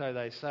God, so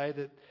they say,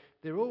 that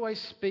they're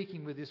always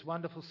speaking with this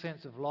wonderful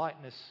sense of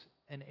lightness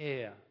and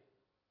air.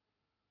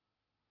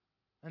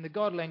 And the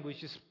God language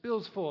just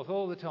spills forth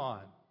all the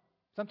time.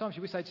 Sometimes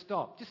you wish they'd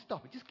stop. Just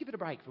stop it. Just give it a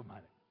break for a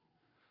moment.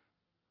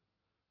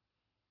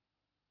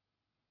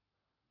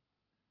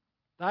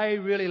 They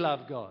really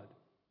love God.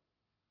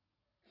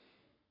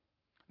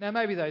 Now,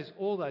 maybe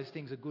all those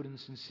things are good and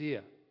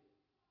sincere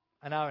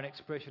and are an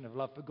expression of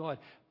love for God.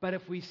 But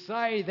if we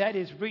say that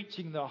is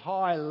reaching the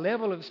high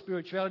level of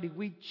spirituality,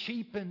 we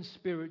cheapen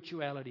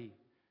spirituality.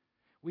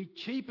 We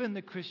cheapen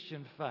the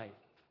Christian faith.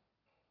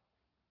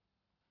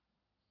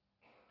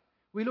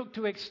 We look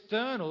to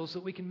externals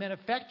that we can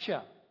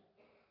manufacture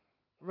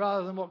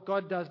rather than what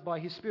God does by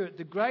His Spirit.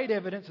 The great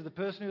evidence of the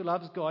person who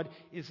loves God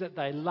is that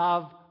they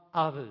love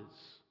others.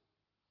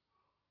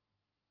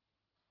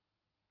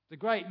 The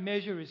great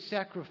measure is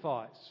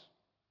sacrifice.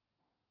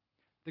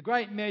 The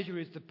great measure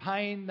is the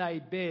pain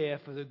they bear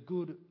for the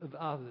good of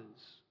others.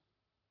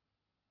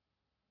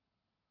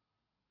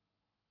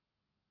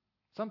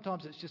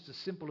 Sometimes it's just as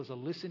simple as a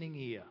listening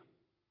ear.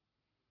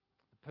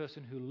 The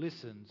person who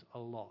listens a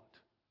lot.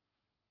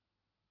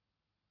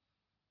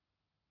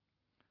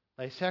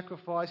 They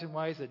sacrifice in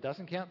ways that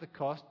doesn't count the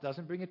cost,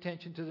 doesn't bring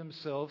attention to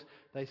themselves.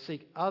 They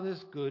seek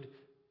others' good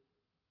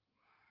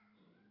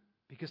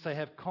because they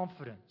have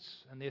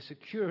confidence and they're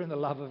secure in the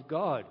love of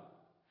God.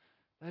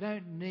 They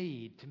don't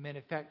need to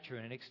manufacture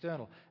an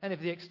external. And if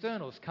the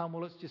externals come,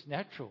 well, it's just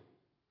natural.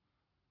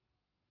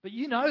 But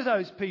you know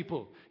those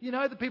people. You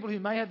know the people who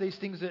may have these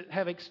things that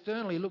have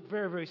externally look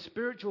very, very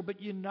spiritual, but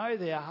you know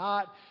their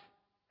heart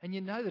and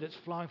you know that it's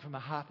flowing from a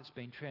heart that's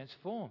been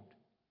transformed.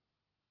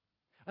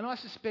 And I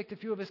suspect a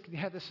few of us can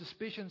have the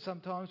suspicion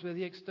sometimes where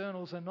the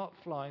externals are not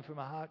flowing from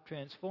a heart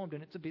transformed,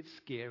 and it's a bit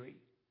scary.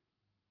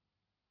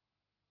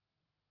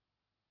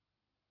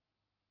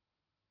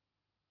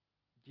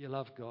 Do you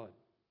love God?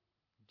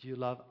 Do you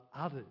love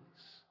others?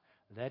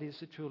 That is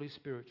a truly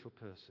spiritual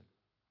person.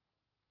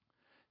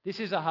 This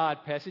is a hard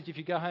passage. If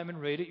you go home and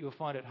read it, you'll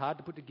find it hard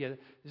to put together.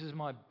 This is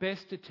my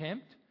best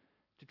attempt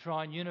to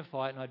try and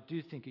unify it, and I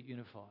do think it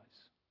unifies.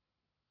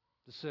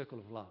 The circle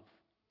of love.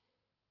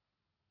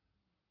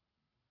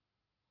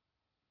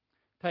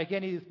 Take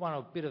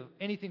a bit of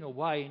anything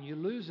away and you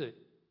lose it.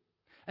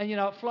 And you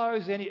know, it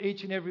flows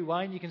each and every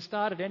way, and you can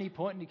start at any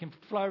point and you can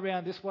flow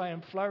around this way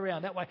and flow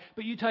around that way.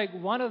 But you take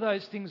one of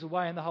those things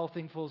away and the whole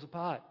thing falls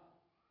apart.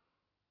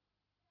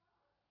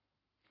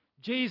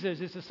 Jesus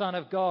is the Son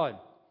of God,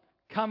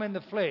 come in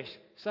the flesh,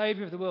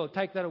 Saviour of the world.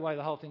 Take that away,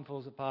 the whole thing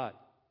falls apart.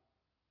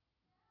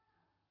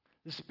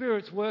 The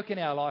Spirit's work in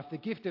our life, the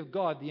gift of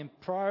God, the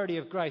priority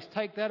of grace,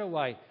 take that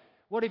away.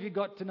 What have you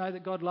got to know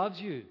that God loves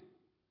you?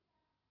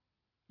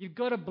 You've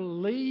got to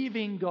believe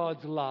in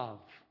God's love.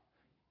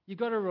 You've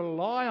got to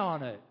rely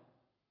on it.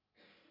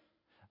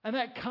 And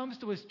that comes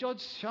to us.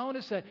 God's shown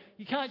us that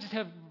you can't just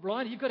have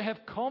blind. You've got to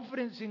have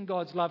confidence in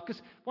God's love,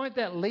 because won't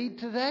that lead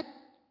to that?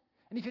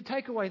 And if you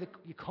take away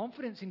your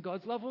confidence in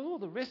God's love, well, all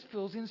the rest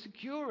feels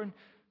insecure.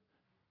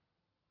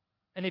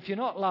 And if you're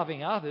not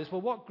loving others,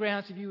 well, what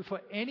grounds have you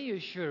for any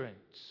assurance?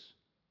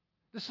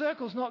 The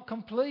circle's not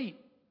complete.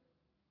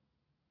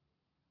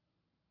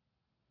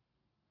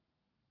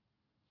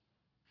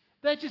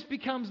 That just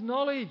becomes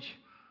knowledge.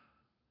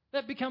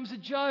 That becomes a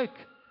joke.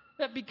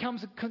 That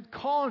becomes a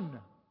con.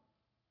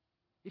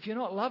 If you're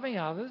not loving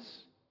others.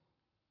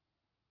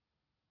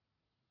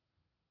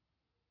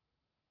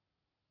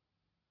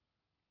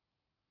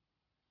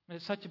 And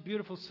it's such a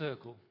beautiful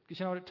circle. Because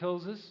you know what it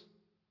tells us?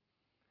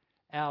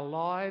 Our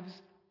lives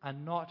are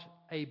not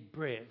a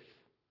breath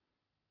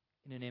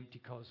in an empty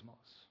cosmos.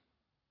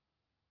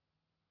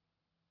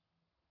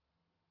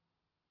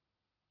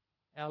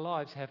 Our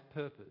lives have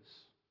purpose.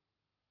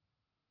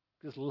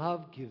 Because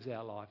love gives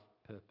our life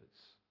purpose.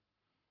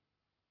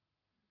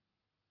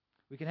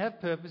 We can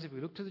have purpose if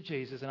we look to the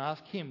Jesus and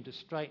ask Him to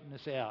straighten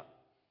us out,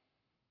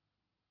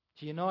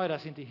 to unite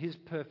us into His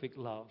perfect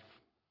love,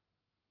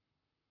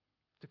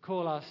 to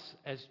call us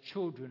as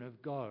children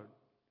of God,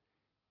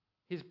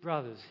 His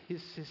brothers,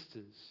 His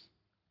sisters,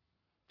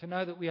 to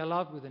know that we are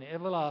loved with an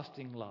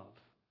everlasting love,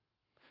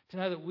 to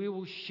know that we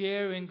will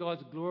share in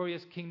God's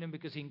glorious kingdom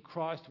because in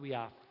Christ we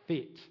are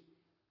fit,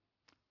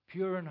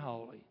 pure and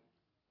holy,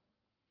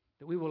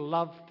 that we will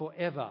love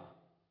forever.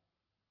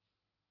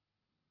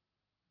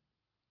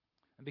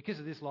 And because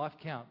of this, life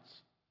counts.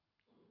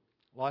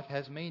 Life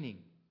has meaning.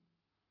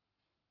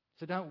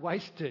 So don't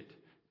waste it.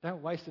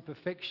 Don't waste the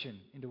perfection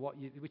into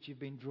which you've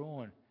been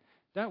drawn.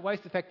 Don't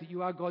waste the fact that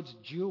you are God's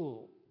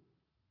jewel.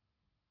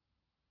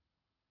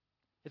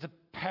 It's a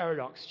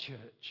paradox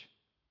church.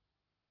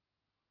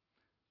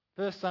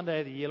 First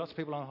Sunday of the year, lots of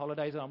people on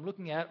holidays, and I'm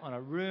looking out on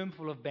a room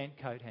full of bent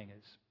coat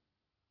hangers.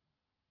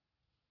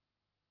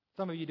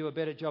 Some of you do a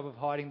better job of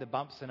hiding the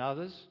bumps than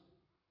others.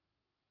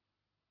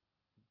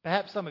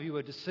 Perhaps some of you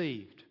are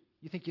deceived.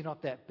 You think you're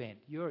not that bent.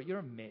 You're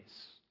a mess.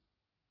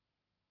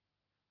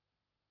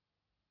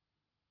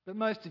 But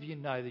most of you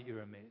know that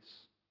you're a mess.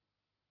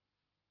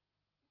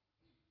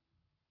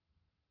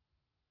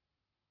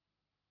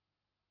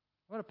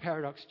 What a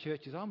paradox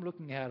church is. I'm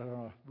looking out on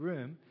a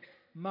room,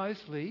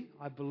 mostly,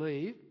 I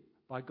believe,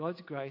 by God's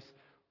grace,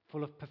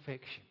 full of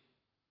perfection.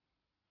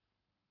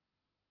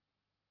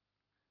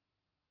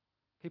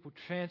 People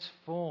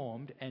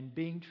transformed and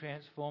being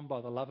transformed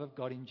by the love of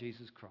God in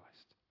Jesus Christ.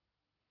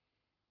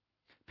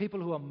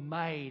 People who are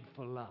made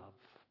for love.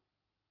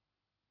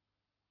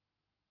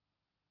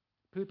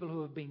 People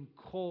who have been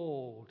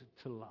called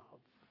to love.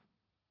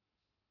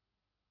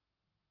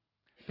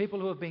 People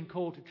who have been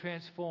called to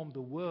transform the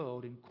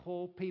world and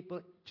call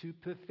people to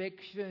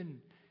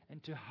perfection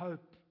and to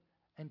hope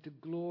and to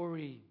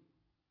glory.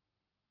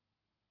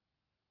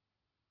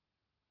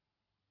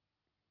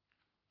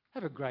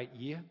 Have a great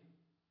year.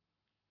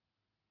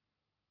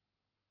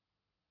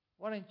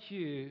 Why don't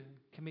you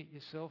commit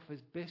yourself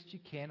as best you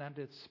can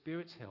under the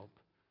Spirit's help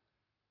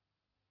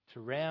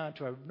to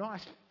a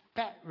nice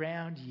fat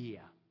round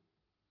year,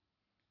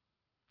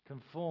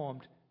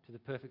 conformed to the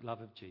perfect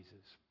love of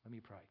Jesus. Let me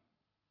pray.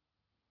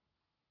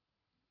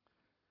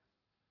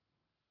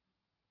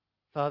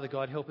 Father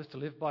God, help us to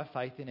live by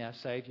faith in our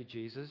Saviour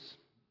Jesus.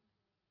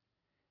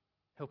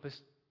 Help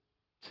us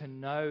to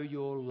know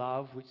your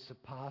love which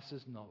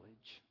surpasses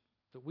knowledge,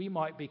 that we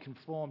might be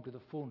conformed to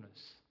the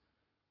fullness,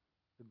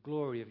 the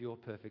glory of your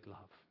perfect love.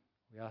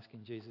 We ask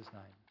in Jesus'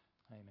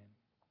 name. Amen.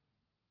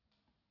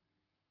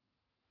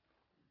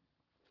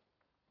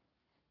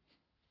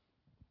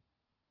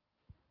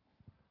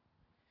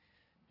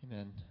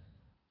 Amen.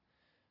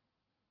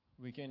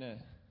 We're going to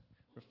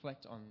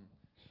reflect on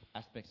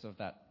aspects of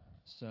that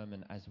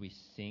sermon as we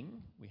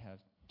sing. We have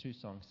 2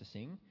 songs to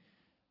sing.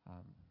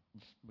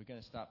 We're going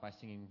to start by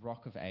singing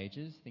Rock of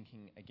Ages,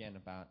 thinking again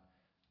about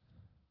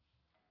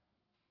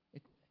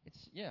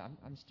it.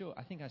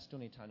 I think I still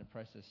need time to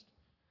process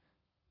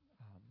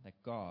that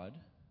God,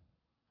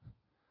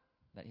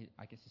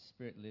 His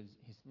Spirit lives.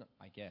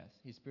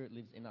 His Spirit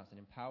lives in us and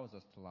empowers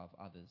us to love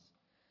others,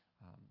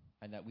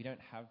 and that we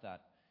don't have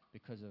that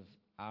because of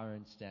our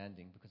own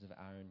standing, because of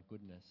our own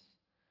goodness,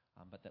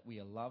 but that we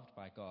are loved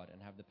by God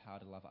and have the power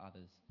to love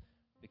others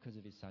because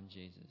of His Son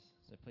Jesus.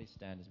 So please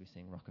stand as we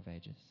sing Rock of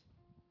Ages.